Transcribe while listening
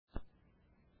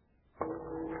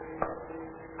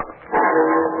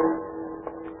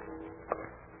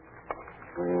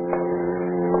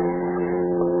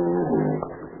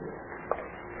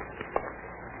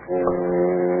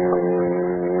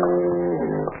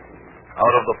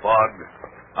Out of the fog,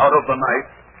 out of the night,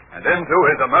 and into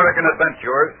his American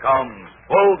adventures comes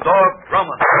Bulldog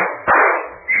Drummond.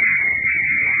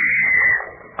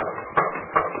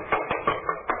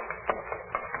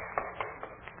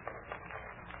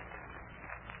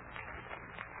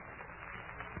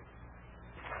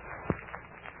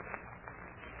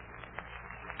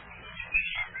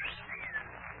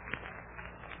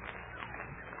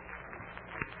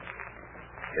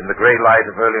 In the gray light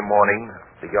of early morning,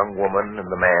 the young woman and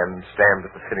the man stand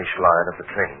at the finish line of the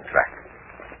training track,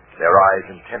 their eyes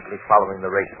intently following the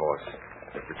racehorse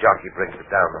as the jockey brings it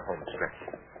down the home stretch.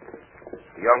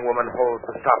 The young woman holds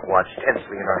the stopwatch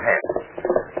tensely in her hand.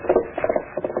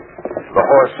 The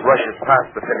horse rushes past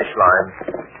the finish line,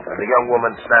 and the young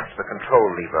woman snaps the control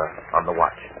lever on the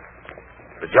watch.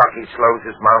 The jockey slows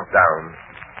his mount down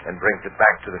and brings it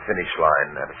back to the finish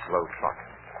line at a slow trot.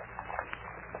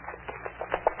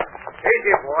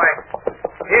 Easy, boy.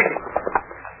 Easy.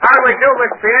 How do we do,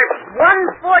 Miss Peters?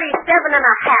 147 and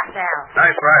a half now.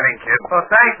 Nice riding, kid. Well,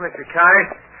 thanks, Mr. Connors.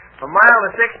 A mile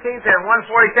to 16th and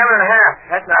 147 and a half.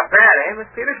 That's not bad, eh, Miss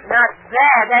Peters? Not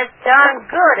bad. That's darn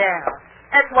good, Al.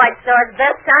 That's White Star's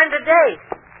best time to date.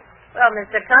 Well,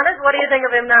 Mr. Connors, what do you think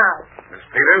of him now? Miss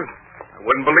Peters, I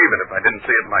wouldn't believe it if I didn't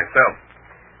see it myself.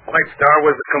 White Star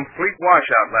was a complete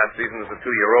washout last season as a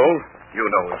 2-year-old. You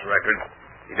know his record.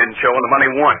 He didn't show in the money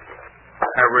once.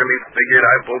 I really figured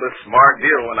I pulled a smart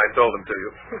deal when I sold him to you.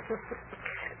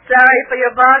 Sorry for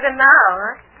your bargain now,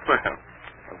 huh? Well,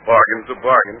 a bargain's a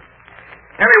bargain.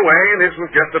 Anyway, this was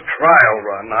just a trial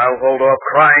run. I'll hold off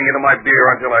crying into my beer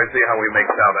until I see how he makes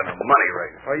out in a money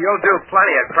race. Well, you'll do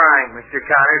plenty of crying, Mr.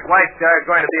 Connors. White Star is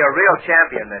going to be a real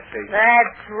champion this season.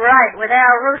 That's right. With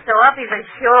Al Russo up, he's a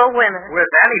sure winner.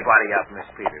 With anybody up, Miss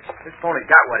Peters. This pony's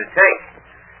got what it takes.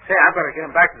 Say, I better get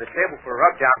him back to the stable for a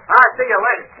rub down. I'll see you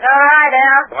later. All right,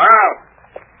 Al. Wow.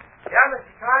 Yeah,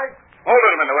 Mr. Connors? Hold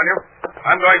it a minute, will you?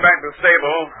 I'm going back to the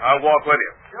stable. I'll walk with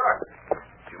you. Sure.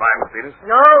 Do you mind, Miss Peters?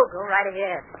 No, go right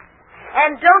ahead.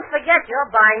 And don't forget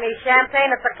you're buying me champagne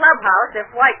at the clubhouse if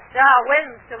White Star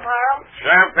wins tomorrow.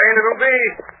 Champagne it'll be.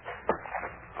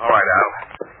 All right, Al.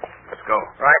 Let's go.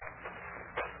 Right.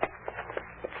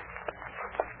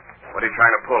 What are you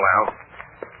trying to pull, Al?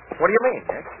 What do you mean,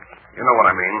 Nick? You know what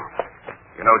I mean.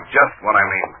 You know just what I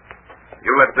mean.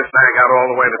 You let this nag out all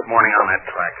the way this morning on that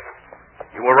track.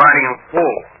 You were riding him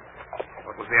full.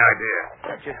 What was the idea?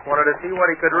 I just wanted to see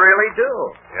what he could really do.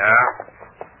 Yeah?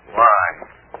 Why?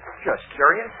 Just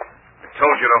curious. I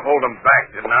told you to hold him back,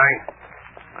 didn't I?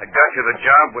 I got you the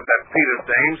job with that Peters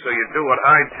dame, so you do what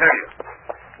I tell you.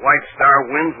 White Star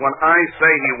wins when I say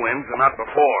he wins and not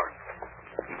before.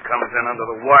 He comes in under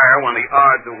the wire when the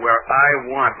odds are where I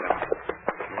want them.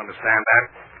 You understand that?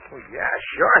 Well, yeah,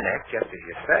 sure, Nick, just as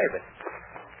you say, but...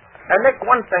 Nick,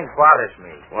 one thing bothers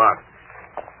me. What?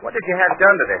 What did you have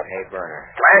done to this hay burner?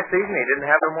 Last season he didn't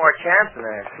have no more chance than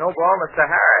a snowball in the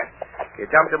Sahara. You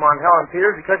dumped him on Helen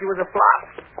Peters because he was a flop.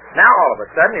 Now, all of a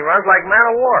sudden, he runs like man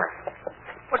of war.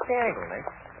 What's the angle, Nick?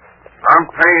 I'm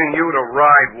paying you to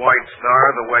ride White Star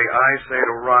the way I say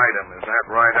to ride him. Is that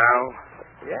right, Al?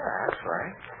 Yeah, that's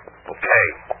right. Okay.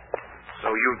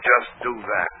 So you just do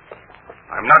that.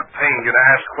 I'm not paying you to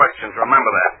ask questions.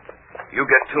 Remember that. You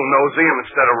get too nosy, and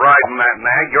instead of riding that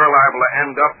nag, you're liable to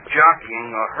end up jockeying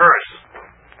a hearse.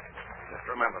 Just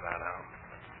remember that, Al.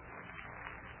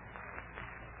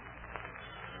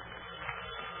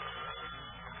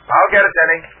 I'll get it,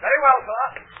 Denny. Very well, sir.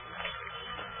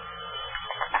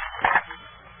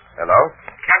 Hello?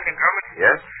 Captain Drummond?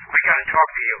 Yes? I gotta talk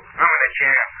to you. I'm in a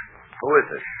jam. Who is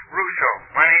it? Russo.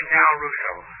 My name's Al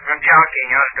Russo. I'm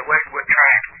jockeying out at the Westwood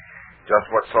track. Just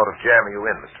what sort of jam are you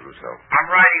in, Mr. Russo? I'm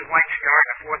riding White Star in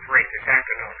the 4th race this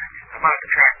afternoon. I'm out at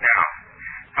the track now.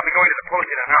 I'll be going to the post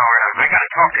in an hour, and I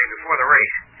gotta talk to you before the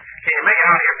race. Can you make it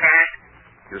out here fast?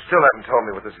 You still haven't told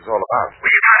me what this is all about.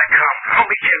 Well, you gotta come. I'll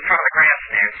meet you in front of the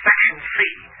grandstand, Section C.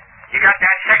 You got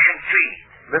that, Section C?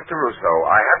 Mr. Russo,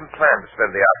 I hadn't planned to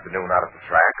spend the afternoon out at the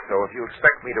track, so if you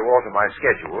expect me to alter my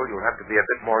schedule, you'll have to be a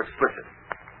bit more explicit.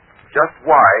 Just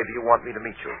why do you want me to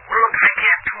meet you? Well, look, I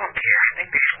can't talk here. I think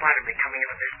they spotted me coming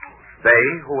into this booth. They?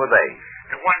 Who are they?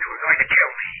 The ones who are going to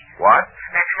kill me. What?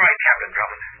 That's right, Captain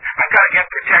Drummond. I've got to get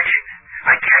protection.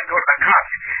 I can't go to the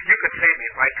cops. You could save me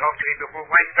if I talk to you before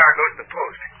White Star goes to the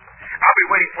post. I'll be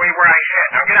waiting for you where I said.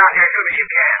 Now get out here as soon as you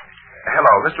can.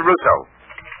 Hello, Mr. Russo.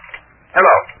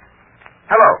 Hello.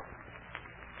 Hello.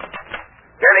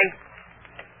 Jenny.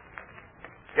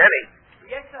 Jenny.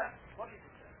 Yes, sir.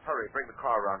 Hurry, bring the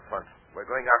car around front. We're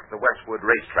going out to the Westwood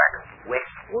racetrack.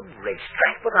 Westwood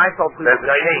racetrack? But I thought we There's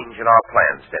a change in our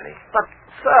plans, Denny. But,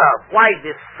 sir, why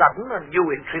this sudden and new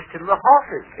interest in the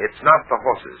horses? It's not the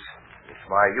horses. It's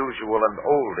my usual and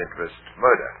old interest,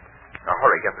 murder. Now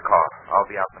hurry, get the car. I'll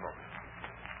be out in a moment.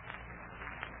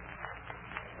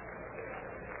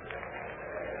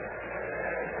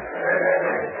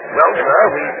 Well, sir,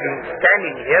 we've been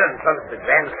standing here in front of the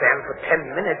grandstand for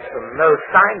 10 minutes and no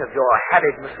sign of your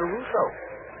harried Mr. Russo.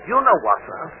 You know what,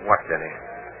 sir? What, Denny?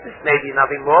 This may be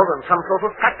nothing more than some sort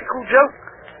of practical joke.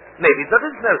 Maybe there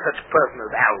is no such person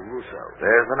as Al Russo.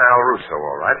 There's an Al Russo,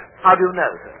 all right. How do you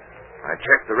know, sir? I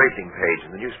checked the racing page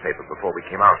in the newspaper before we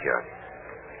came out here.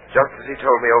 Just as he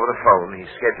told me over the phone, he's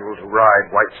scheduled to ride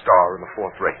White Star in the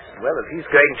 4th race. Well, if he's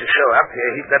going to show up here,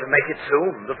 he'd better make it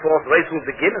soon. The 4th race will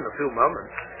begin in a few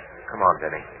moments. Come on,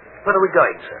 Denny. Where are we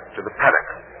going, sir? To the paddock.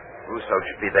 Russo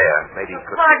should be there. Maybe he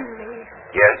could... Pardon me.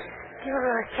 Yes?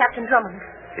 You're Captain Drummond.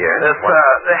 Yes?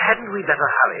 Hadn't we better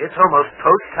hurry? It's almost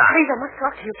post time. Please, I must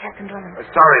talk to you, Captain Drummond.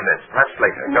 Sorry, miss. Perhaps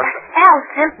later. Just... Al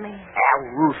sent me. Al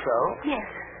Russo? Yes.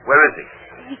 Where is he?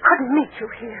 He couldn't meet you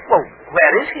here. Well,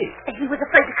 where is he? He was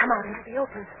afraid to come out into the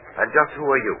open. And just who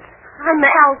are you? I'm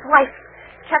Al's wife,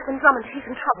 Captain Drummond. He's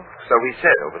in trouble. So he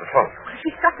said over the phone. Well, if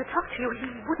he stopped to talk to you, he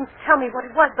wouldn't tell me what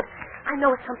it was, but I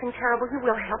know it's something terrible. You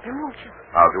will help him, won't you?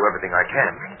 I'll do everything I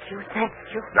can. Thank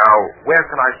you. Now, where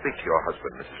can I speak to your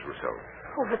husband, Mrs. Russo?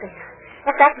 Over there.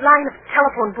 At that line of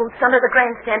telephone booths under the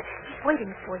grandstand. He's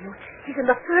waiting for you. He's in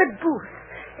the 3rd booth.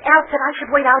 Al said I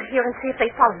should wait out here and see if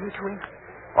they follow you to him.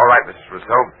 All right, Mrs.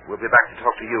 Russo. We'll be back to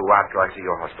talk to you after I see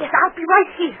your husband. Yes, I'll be right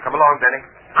here. Come along, Denny.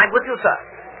 I'm with you, sir.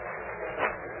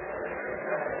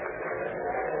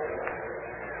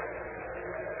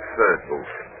 Third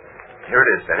booth. Here it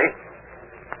is, Denny.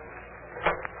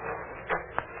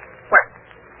 What?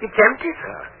 It's empty,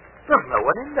 sir. There's no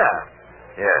one in there.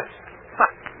 Yes.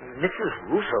 But Mrs.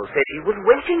 Russo said he was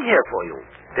waiting here for you.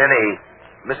 Denny,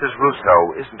 Mrs. Russo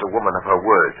isn't a woman of her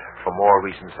word for more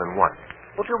reasons than one.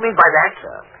 What do you mean by that,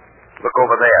 sir? Look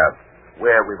over there,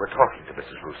 where we were talking to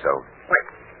Mrs. Russo. Wait.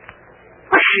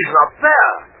 But she's not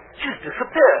there. She's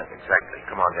disappeared. Exactly.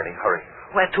 Come on, Denny, hurry.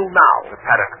 Where to now? The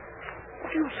paddock.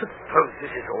 What do you suppose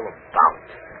this is all about?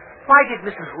 Why did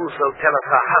Mrs. Russo tell us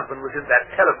her husband was in that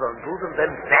telephone booth and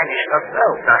then vanish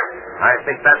herself? I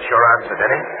think that's your answer,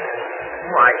 Denny.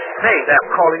 Oh, I say,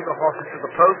 they're calling the horses to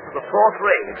the post for the 4th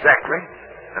race. Exactly.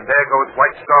 And there goes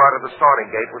White Star to the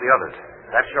starting gate with the others.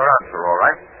 That's your answer, all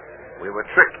right? We were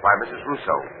tricked by Mrs.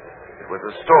 Russo. It was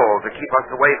a stall to keep us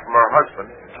away from her husband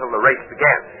until the race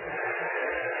began.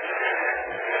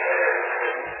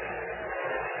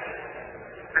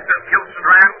 Mr. Gilson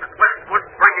Rand, Westwood,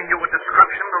 bringing you a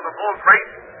description of the 4th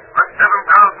race, a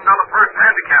 $7,000 first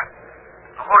handicap.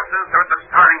 The horses are at the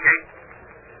starting gate.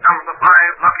 Number 5,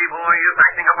 Lucky Boy, is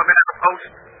acting up a bit at the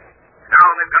post. Now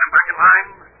they've got him back in line.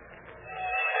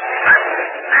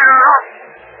 They're off.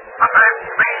 A fast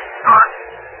main start.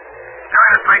 They're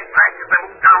in a tight pack as they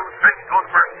move down the stretch toward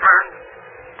the first turn.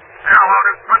 Now out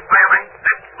in front by a length,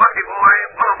 it's Lucky Boy,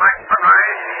 followed by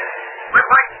Sunrise, with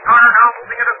White Star now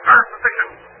moving into 3rd position.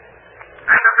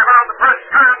 And as they're on the first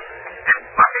turn, it's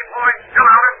Lucky Boy still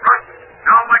out in front,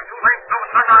 now by 2 lengths over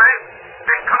Sunrise.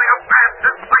 Then coming up fast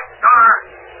is White Star,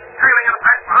 trailing in the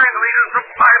pack behind the leaders from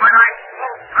 5 by 9,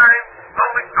 full time,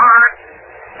 rolling guard.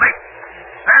 Wait,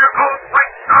 there goes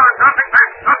White Star, dropping back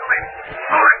suddenly.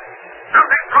 Hold it,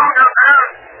 something wrong out there.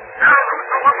 Now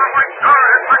Russo up on White Star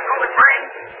has let go his rein.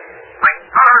 White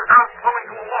Star now slowing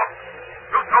to a walk.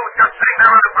 Russo is just sitting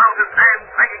there on the ground, his hands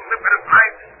hanging limp at his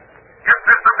sides. Yes,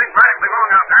 there's something radically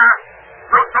wrong out there.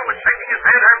 Russo is shaking his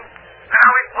head, and now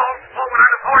he falls forward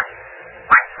on his horse.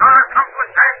 White Star comes to a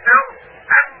standstill,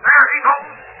 and there he goes.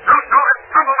 Russo has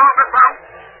tumbled off his mount.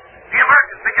 The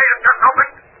emergency gate has just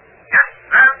opened. Yes,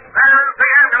 and there's the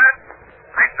ambulance.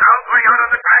 Right now going out on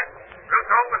the track.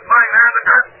 Russo was lying there in the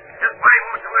dirt. His body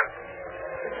moved to him.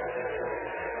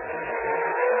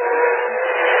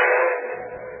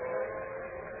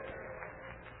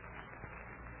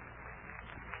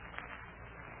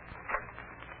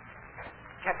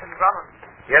 Captain Drummond.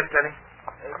 Yes, Denny?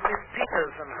 Miss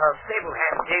Peters and her stable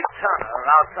hand, Dave Turner, are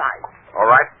outside. All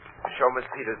right. Show Miss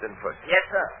Peters in first. Yes,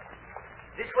 sir.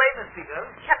 This way, Miss Peters.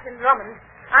 Captain Drummond,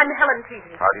 I'm Helen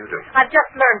Peters. How do you do? I've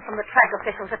just learned from the track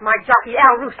officials that my jockey,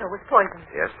 Al Russo, was poisoned.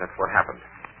 Yes, that's what happened.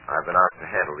 I've been asked to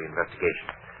handle the investigation.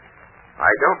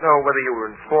 I don't know whether you were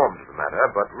informed of the matter,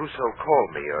 but Russo called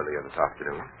me earlier this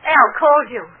afternoon. Al called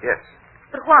you. Yes.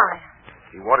 But why?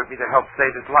 He wanted me to help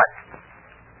save his life.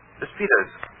 Miss Peters,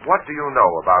 what do you know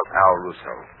about Al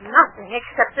Russo? Nothing,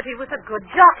 except that he was a good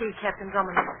jockey, Captain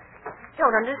Drummond.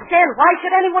 Don't understand. Why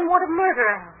should anyone want to murder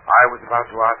Al? I was about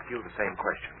to ask you the same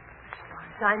question.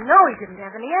 I know he didn't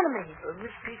have any enemies.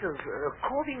 Miss Peters,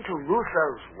 according to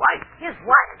Russo's wife, His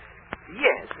wife?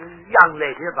 Yes, a young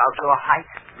lady about your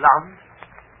height, blonde.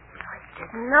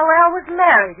 Didn't know Al was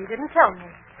married. He didn't tell me.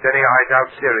 Denny, I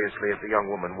doubt seriously if the young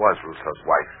woman was Russo's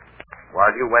wife. While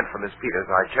you went for Miss Peters,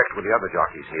 I checked with the other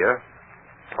jockeys here.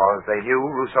 As far as they knew,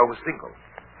 Russo was single.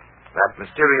 That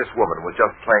mysterious woman was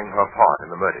just playing her part in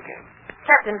the murder game.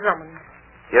 Captain Drummond.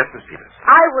 Yes, Miss Peters.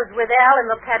 I was with Al in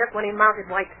the paddock when he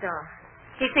mounted White Star.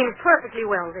 He seemed perfectly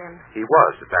well then. He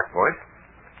was at that point.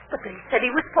 But they said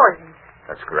he was poisoned.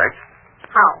 That's correct.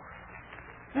 How?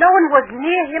 No one was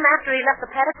near him after he left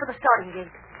the paddock for the starting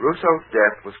gate. Russo's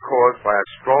death was caused by a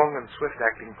strong and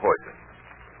swift-acting poison.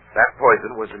 That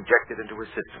poison was injected into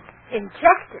his system.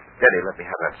 Injected? Denny, let me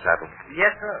have that saddle.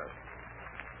 Yes, sir.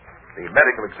 The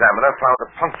medical examiner found a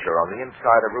puncture on the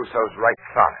inside of Russo's right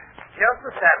thigh. Just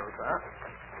the saddle, sir.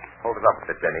 Hold it up a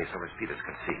bit, Denny, so Miss Peters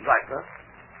can see. Right, sir.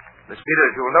 Miss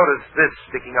Peters, you'll notice this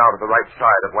sticking out of the right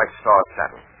side of White Star's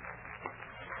saddle.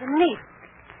 The needle.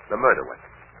 The murder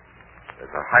weapon.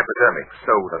 There's a hypodermic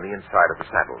sewed on the inside of the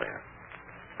saddle there.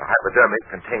 The hypodermic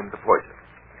contained the poison.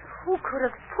 Who could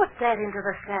have put that into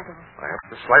the saddle? I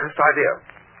haven't the slightest idea.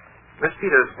 Miss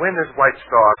Peters, when is White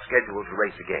Star scheduled to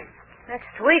race again?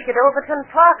 Next week at Overton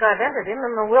Park, I've entered him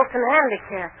in the Wilson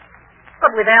Handicap.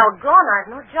 But with Al gone, I've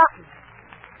no jockey.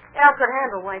 Al could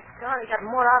handle White Star. He got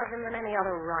more out of him than any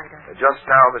other rider. Just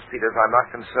now, Miss Peters, I'm not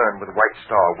concerned with White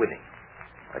Star winning.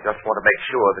 I just want to make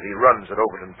sure that he runs at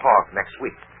Overton Park next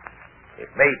week. It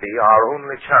may be our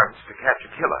only chance to catch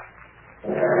a killer.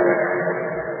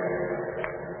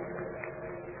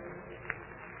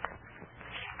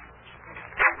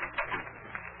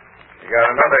 You got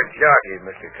another jockey,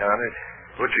 Mr. Connors.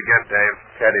 What'd you get, Dave?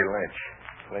 Teddy Lynch.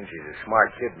 Lynchy's a smart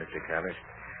kid, Mr. Connors.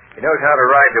 He knows how to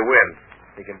ride to win.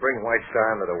 He can bring White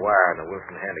Star under the wire in the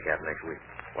Wilson Handicap next week.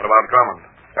 What about Drummond?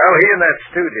 Well, he and that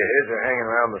stooge of his are hanging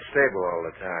around the stable all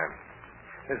the time.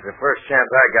 This is the first chance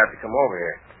I got to come over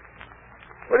here.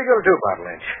 What are you going to do about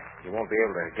Lynch? You won't be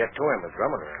able to get to him with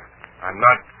Drummond around. I'm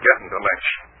not getting to Lynch.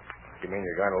 You mean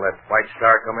you're going to let White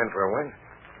Star come in for a win?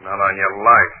 Not on your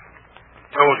life.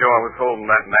 Told you I was holding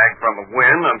that nag from a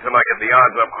win until I get the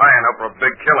odds up high enough for a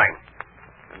big killing.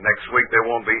 And next week they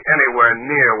won't be anywhere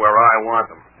near where I want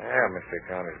them. Yeah, Mr.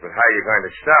 Connors, but how are you going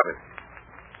to stop it?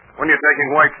 When you're taking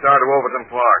White Star to Overton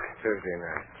Park? Tuesday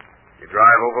night. You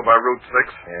drive over by Route 6?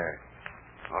 Yeah.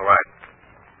 All right.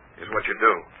 Here's what you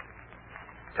do.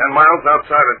 10 miles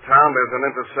outside of town, there's an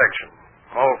intersection.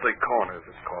 Halsey Corners,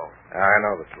 it's called. I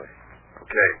know the place.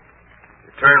 Okay.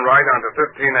 You turn right onto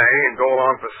 15A and go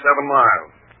along for 7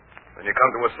 miles. Then you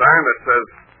come to a sign that says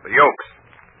The Yokes.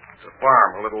 It's a farm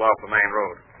a little off the main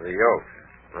road. The Yokes.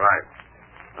 Right.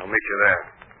 I'll meet you there.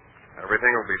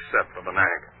 Everything will be set for the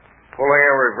nag. Pulling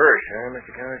in reverse, huh,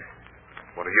 Mr. Connors?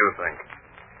 What do you think?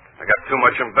 I got too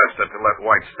much invested to let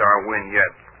White Star win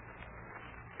yet.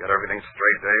 Got everything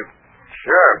straight, Dave?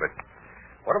 Sure, but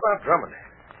what about Drummond?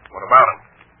 What about him?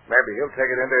 Maybe he'll take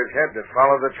it into his head to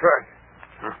follow the truck.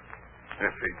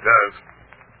 If he does,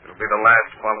 it'll be the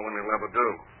last following he'll ever do.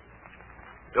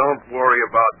 Don't worry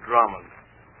about Drummond.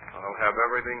 I'll have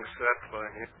everything set for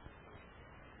him.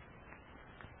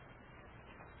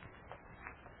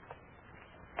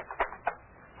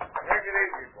 Take it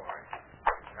easy, boy.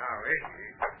 Now, easy.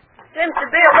 Seems to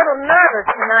be a little nervous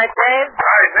tonight, Dave.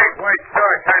 I think White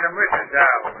Star kind of misses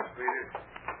Al, Miss Peters.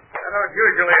 I don't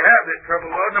usually have this trouble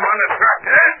loading them on the truck,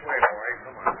 eh? Wait, boy,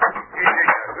 come on. Easy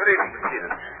now. Good evening, Miss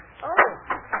Peters. Oh,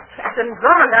 Captain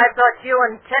Drummond, I thought you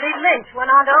and Teddy Lynch went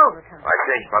on to Overton. I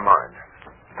changed my mind.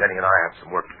 Denny and I have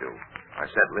some work to do. I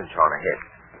sent Lynch on ahead.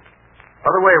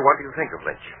 By the way, what do you think of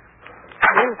Lynch?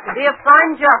 Seems to be a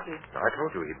fine jockey. I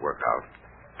told you he'd work out.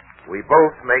 We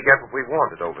both may get what we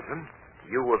want at Overton.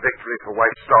 You a victory for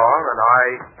White Star, and I,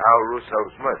 Al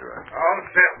Russo's murderer. All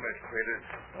set, Miss Peters.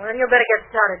 Well, you better get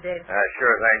started, Dave.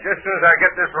 Sure thing. Just as soon as I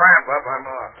get this ramp up, I'm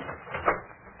off.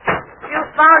 You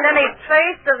found any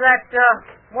trace of that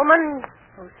woman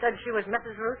who said she was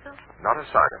Mrs. Russo? Not a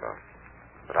sign of her.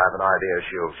 But I have an idea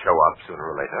she'll show up sooner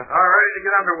or later. All ready to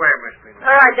get underway, Miss Peters.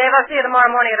 All right, Dave. I'll see you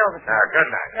tomorrow morning at Overton. Good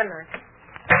night. Good night.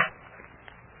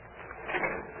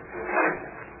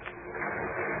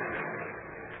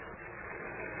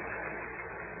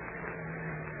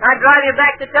 I drive you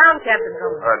back to town, Captain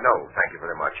Drummond. No, thank you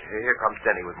very much. Here comes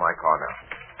Denny with my car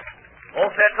now. All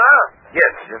set, sir?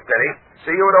 Yes, Denny.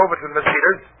 See you at Overton, Miss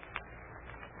Peters.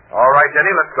 All right,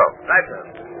 Denny, let's go. Right, sir.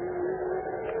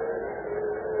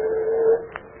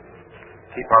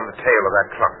 Keep on the tail of that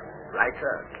truck. Right,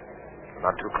 sir.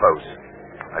 Not too close.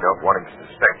 I don't want him to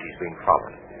suspect he's being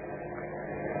followed.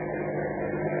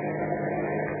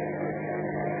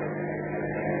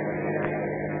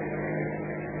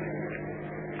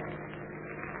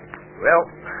 Well,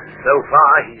 So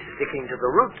far, he's sticking to the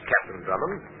route, Captain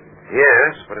Drummond.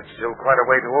 Yes, but it's still quite a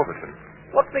way to Overton.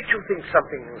 What makes you think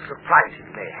something surprising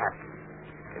may happen?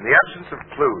 In the absence of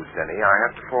clues, Denny, I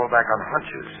have to fall back on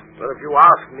hunches. Well, if you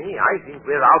ask me, I think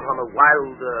we're out on a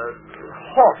wild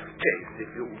horse chase, if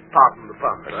you pardon the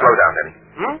pun. Slow down, Denny.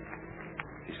 Hmm?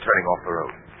 He's turning off the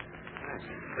road. I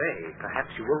say, perhaps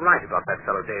you were right about that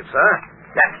fellow, Dave, sir.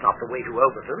 That's not the way to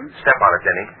Overton. Step on it,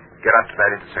 Denny. Get up to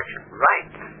that intersection.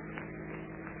 Right.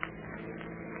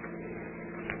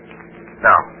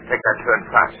 Now, take that turn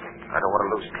fast. I don't want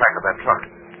to lose track of that truck.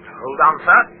 Hold on,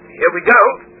 sir. Here we go.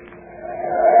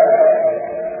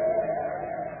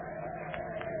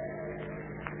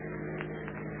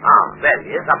 Ah, there he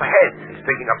is, up ahead. He's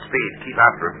picking up speed. Keep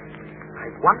after him. I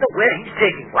wonder where he's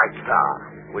taking White Star.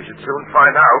 We should soon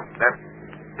find out.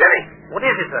 Denny! What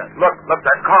is it, sir? Look,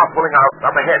 that car pulling out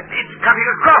up ahead. It's coming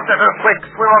across at us. Quick,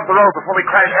 swing off the road before we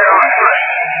crash head on.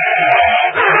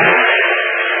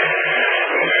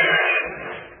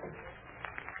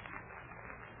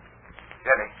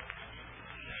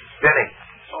 Denny.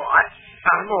 Oh,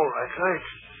 I'm all right, sir.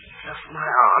 It's just my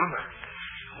arm.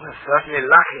 We're certainly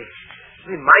lucky.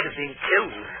 We might have been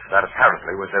killed. That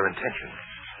apparently was their intention.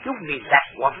 You mean that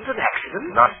wasn't an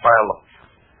accident? Not by a lot.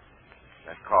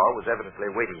 That car was evidently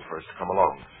waiting for us to come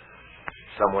along.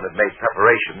 Someone had made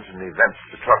preparations in the event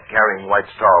the truck carrying White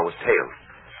Star was tailed.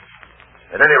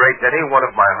 At any rate, Denny, one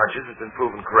of my hunches has been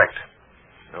proven correct.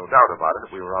 No doubt about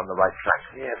it, we were on the right track.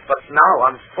 Yes, but now,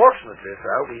 unfortunately,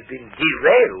 sir, we've been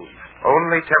derailed.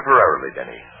 Only temporarily,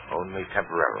 Denny. Only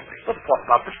temporarily. But what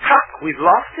about the truck? We've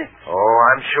lost it. Oh,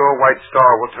 I'm sure White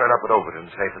Star will turn up at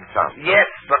Overton safe and sound. Yes,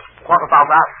 but what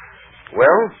about us?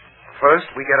 Well,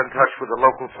 first we get in touch with the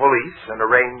local police and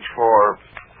arrange for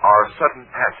our sudden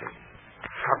passing.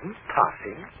 Sudden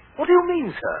passing? What do you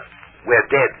mean, sir? We're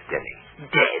dead, Denny.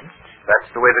 Dead?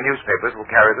 That's the way the newspapers will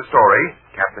carry the story.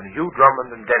 Captain Hugh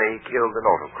Drummond and Denny killed in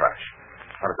auto crash.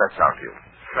 How does that sound to you?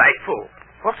 Frightful.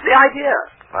 What's the idea?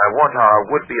 I want our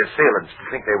would-be assailants to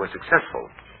think they were successful.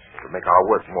 It will make our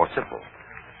work more simple.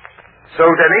 So,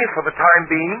 Denny, for the time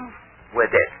being,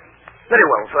 we're dead. Very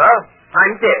well, sir.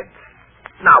 I'm dead.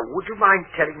 Now, would you mind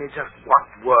telling me just what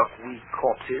work we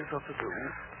corpses are to do?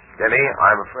 Denny,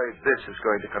 I'm afraid this is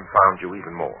going to confound you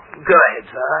even more. Go ahead,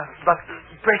 sir. But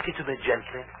break it to me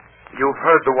gently. You've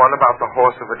heard the one about the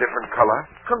horse of a different color?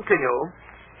 Continue.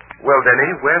 Well, Denny,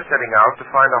 we're setting out to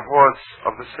find a horse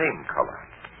of the same color.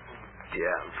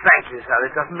 Dear, frankly, sir,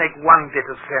 it doesn't make one bit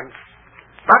of sense.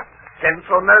 But, sense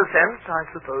or no sense, I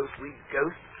suppose we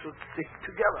ghosts should stick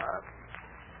together.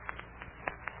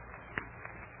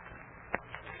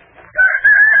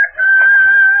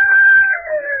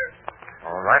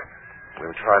 All right.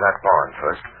 We'll try that barn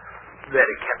first.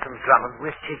 Really, Captain Drummond,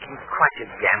 we're taking quite a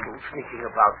gamble sneaking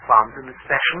about farms in this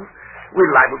fashion.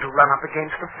 We're liable to run up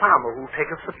against a farmer who'll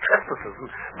take us for trespassers and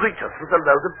greet us with a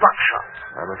load of buckshot.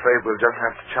 I'm afraid we'll just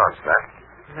have to chance that.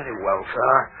 Very well,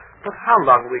 sir. But how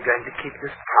long are we going to keep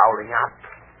this prowling up?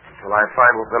 Until I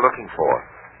find what we're looking for.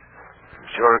 I'm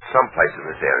sure it's someplace in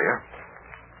this area.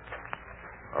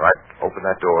 All right, open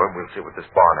that door and we'll see what this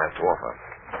barn has to offer.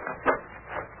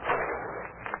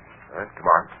 All right, come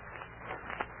on.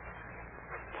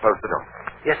 Close the door.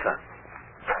 Yes, sir.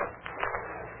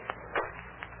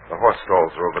 The horse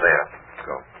stalls are over there. Let's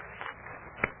go.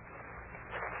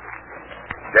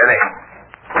 Denny.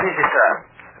 What is it, sir?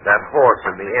 That horse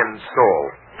in the end stall.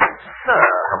 Sir.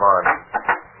 Come on.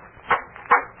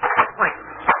 Why,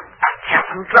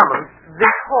 Captain Drummond,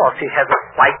 this horse, he has a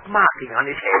white marking on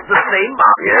his head. The same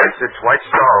marking. Yes, it's White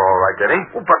Star, all right, Denny.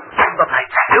 Oh, but I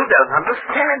still don't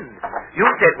understand. You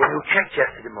said when you checked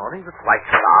yesterday morning that White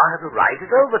Star had arrived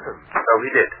at Overton. So he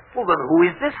did. Well, then who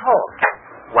is this horse?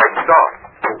 White Star.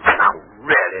 Oh, now,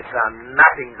 really, sir,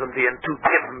 nothing can be in two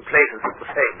different places at the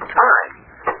same time.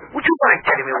 Would you mind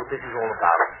telling me what this is all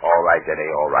about? All right, Denny,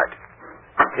 all right.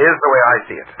 Here's the way I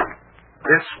see it.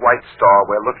 This White Star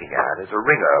we're looking at is a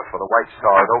ringer for the White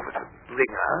Star at Overton.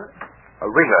 Ringer? A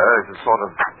ringer is a sort of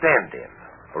stand-in,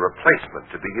 a replacement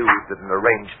to be used at an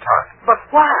arranged time. But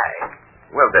why?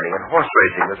 Well, Denny, in horse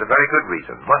racing there's a very good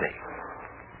reason, money.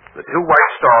 The two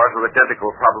White Stars are identical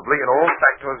probably in all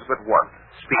factors but one,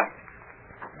 speed.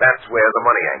 That's where the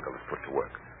money angle is put to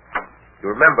work.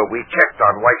 You remember we checked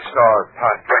on White Star's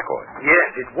past record. Yes,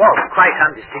 it was quite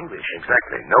undistinguished.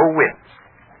 Exactly. No wins.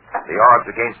 The odds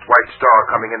against White Star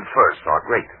coming in first are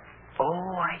great.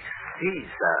 Oh, I see,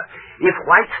 sir. If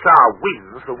White Star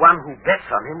wins, the one who bets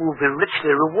on him will be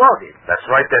richly rewarded. That's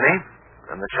right, Denny.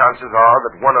 And the chances are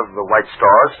that one of the White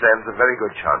Stars stands a very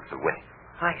good chance of winning.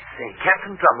 I say,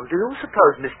 Captain Drummond, do you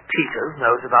suppose Miss Peters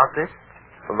knows about this?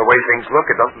 From the way things look,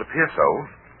 it doesn't appear so.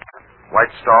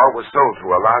 White Star was sold to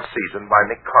her last season by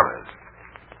Nick Connors.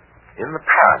 In the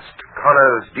past,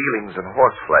 Connors' dealings in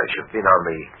horseflesh have been on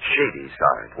the shady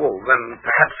side. Oh, then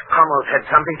perhaps Connors had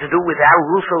something to do with Al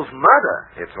Russo's murder.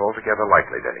 It's altogether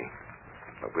likely, Denny.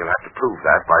 But we'll have to prove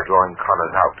that by drawing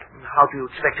Connors out. How do you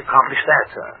expect to accomplish that,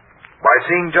 sir? By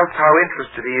seeing just how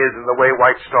interested he is in the way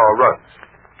White Star runs.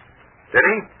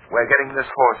 Denny, we're getting this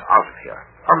horse out of here.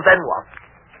 And then what?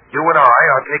 You and I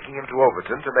are taking him to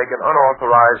Overton to make an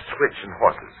unauthorized switch in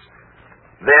horses.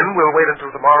 Then we'll wait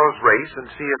until tomorrow's race and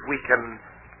see if we can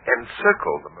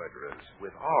encircle the murderers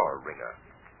with our ringer.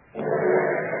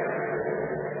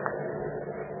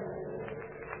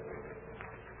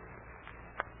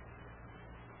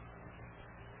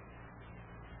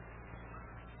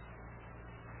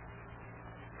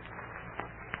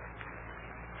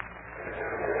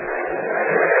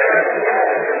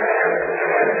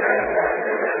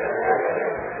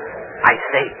 I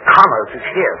say, Connors is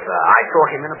here, sir. I saw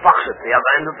him in a box at the other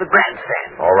end of the grandstand.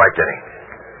 All right, Denny.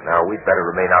 Now we'd better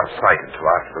remain out of sight until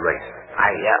after the race.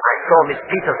 I saw Miss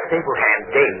Peter's stable hand,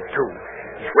 Dave, too.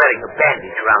 He's wearing a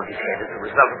bandage around his head as a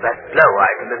result of that blow I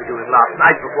remember doing last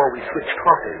night before we switched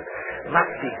horses.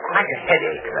 Must be quite a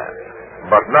headache, sir.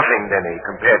 But nothing, Denny,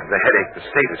 compared to the headache the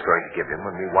state is going to give him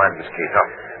when we wind this case up.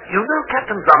 You know,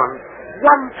 Captain Drummond,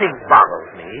 one thing bothers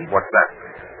me. What's that?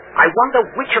 I wonder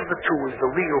which of the two is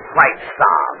the real White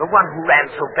Star, the one who ran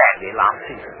so badly last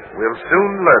season. We'll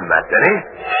soon learn that, Denny.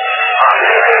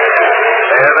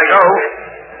 There they go.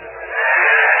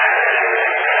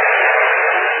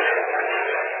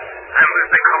 And as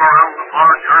they come around the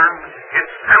far turn,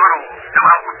 it's Seminole, still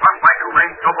out in front by 2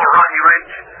 lengths over Rocky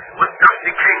Ridge, with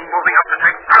Dusty King moving up to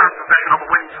take third possession of the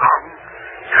Windsong.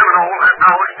 Seminole has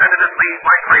now extended his lead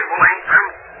by 3 full lengths, and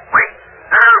wait,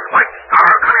 there's White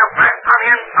Star coming up fast on the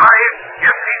inside.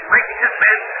 Yes, he's making his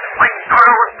bid. White Star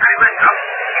was pretty linked up.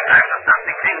 He passes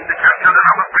Dusty King to capture the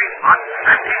number 3 spot,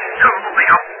 and he's still moving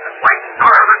up. White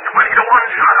Star is a 20-to-1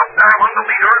 shot up there on the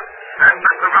leader, and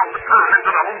that's around the turn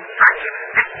into the home stretch.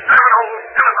 It's Seminole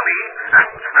still in the lead,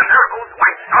 and there goes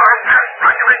White Star past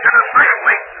Rocky Ridge in a second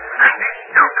length, and he's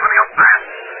still coming up fast.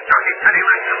 Jockey Teddy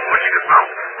Lynch is pushing his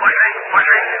mouth,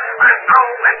 pushing, and now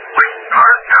it's White Star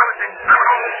challenging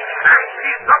Seminole, and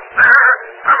he's up there.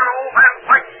 Seminole and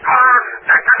White Star,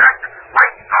 neck to neck.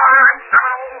 White Star and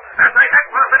Seminole as they head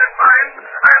for the finish line,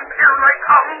 and here they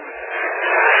come.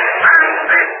 And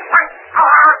it's White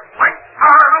Star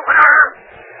the winner.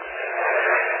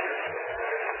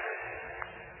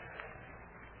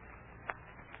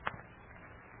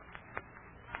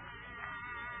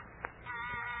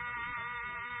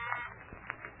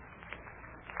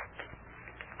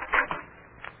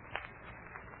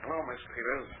 Hello, Miss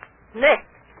Peters. Nick,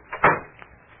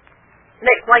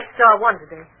 White Star won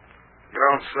today. You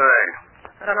don't say.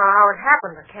 I don't know how it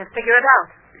happened. I can't figure it out.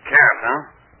 You can't, huh?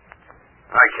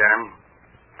 I can.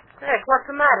 Nick, what's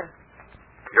the matter?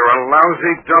 You're a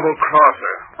lousy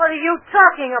double-crosser. What are you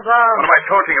talking about? What am I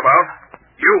talking about?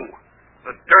 You.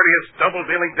 The dirtiest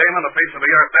double-dealing dame on the face of the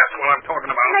earth. That's what I'm talking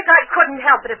about. Nick, I couldn't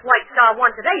help it if White Star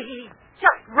won today. He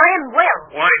just ran well.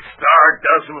 White Star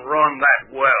doesn't run that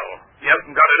well. He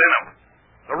hasn't got it in him.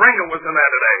 The ringer was in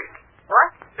there today. What?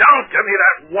 Don't give me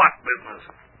that what business.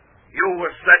 You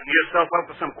were setting yourself up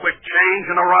for some quick change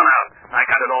and a run-out. I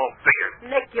got it all figured.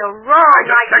 Nick, you're wrong. I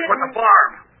just checked with the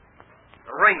farm.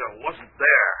 The ringer wasn't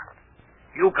there.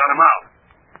 You got him out.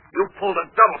 You pulled a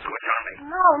double switch on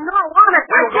me. No, honest,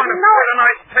 We I were going to didn't know split it. a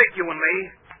nice take, you and me.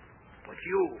 But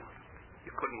you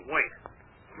couldn't wait.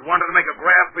 You wanted to make a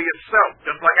grab for yourself,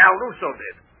 just like Al Russo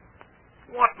did.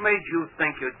 What made you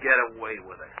think you'd get away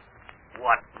with it?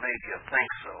 What made you think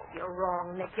so? You're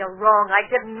wrong, Nick, you're wrong. I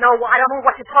didn't know. I don't know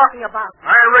what you're talking about.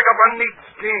 I rig up a neat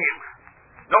scheme.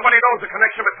 Nobody knows the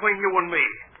connection between you and me.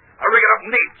 I rig it up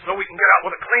neat so we can get out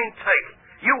with a clean take.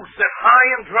 You sit high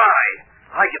and dry.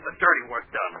 I get the dirty work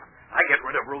done. I get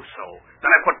rid of Russo.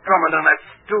 Then I put Drummond and that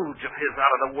stooge of his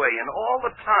out of the way. And all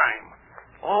the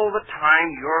time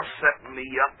you're setting me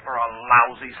up for a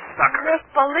lousy sucker. Nick,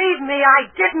 believe me,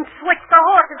 I didn't switch the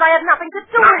horses. I had nothing to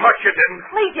do with Not it. much you didn't.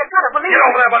 Please, you gotta believe Get me.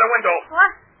 over there by the window.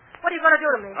 What? What are you gonna do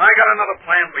to me? I got another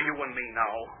plan for you and me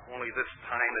now. Only this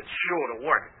time it's sure to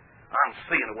work. I'm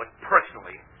seeing to it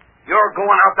personally. You're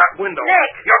going out that window.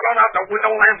 Nick! You're going out the window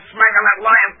and smacking that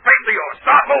lying face of yours.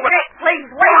 Stop moving. Nick, please,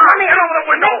 wait. Come on, Let me get over the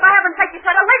window. Nick, for heaven's sake, you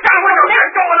said to leave Get the the window. Nick. Get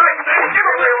going. I say. Get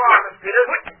over there, Miss Peters.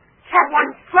 Captain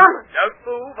Drummond. Don't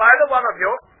move, either one of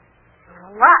you. You're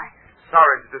alive.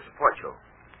 Sorry to disappoint you.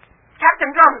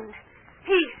 Captain Drummond.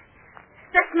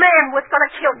 This man was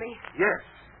gonna kill me. Yes.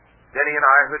 Denny and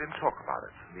I heard him talk about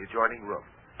it in the adjoining room.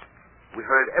 We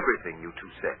heard everything you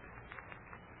two said.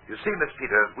 You see, Miss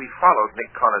Peters, we followed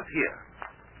Nick Connors here.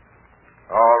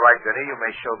 All right, Denny, you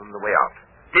may show them the way out.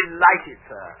 Delighted,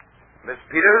 sir. Miss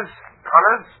Peters,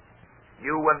 Connors,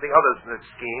 you and the others in this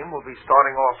scheme will be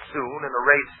starting off soon in a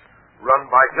race run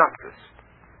by justice.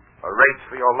 A race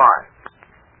for your lives.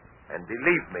 And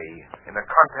believe me, in a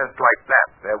contest like that,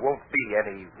 there won't be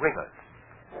any ringers.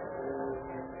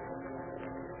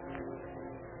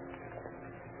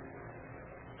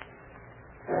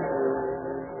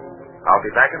 I'll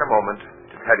be back in a moment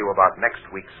to tell you about next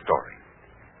week's story.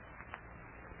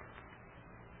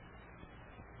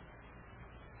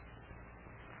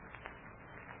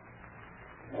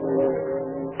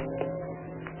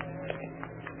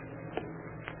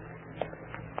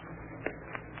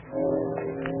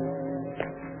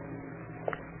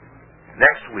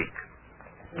 Next week,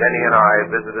 Denny and I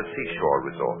visit a seashore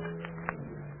resort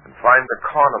and find the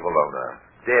carnival owner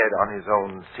dead on his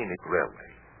own scenic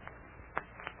railway.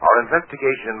 Our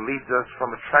investigation leads us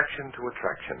from attraction to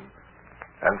attraction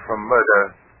and from murder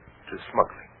to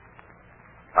smuggling.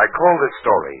 I call this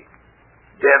story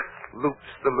Death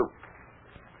Loops the Loop.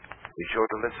 Be sure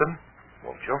to listen,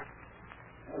 won't you?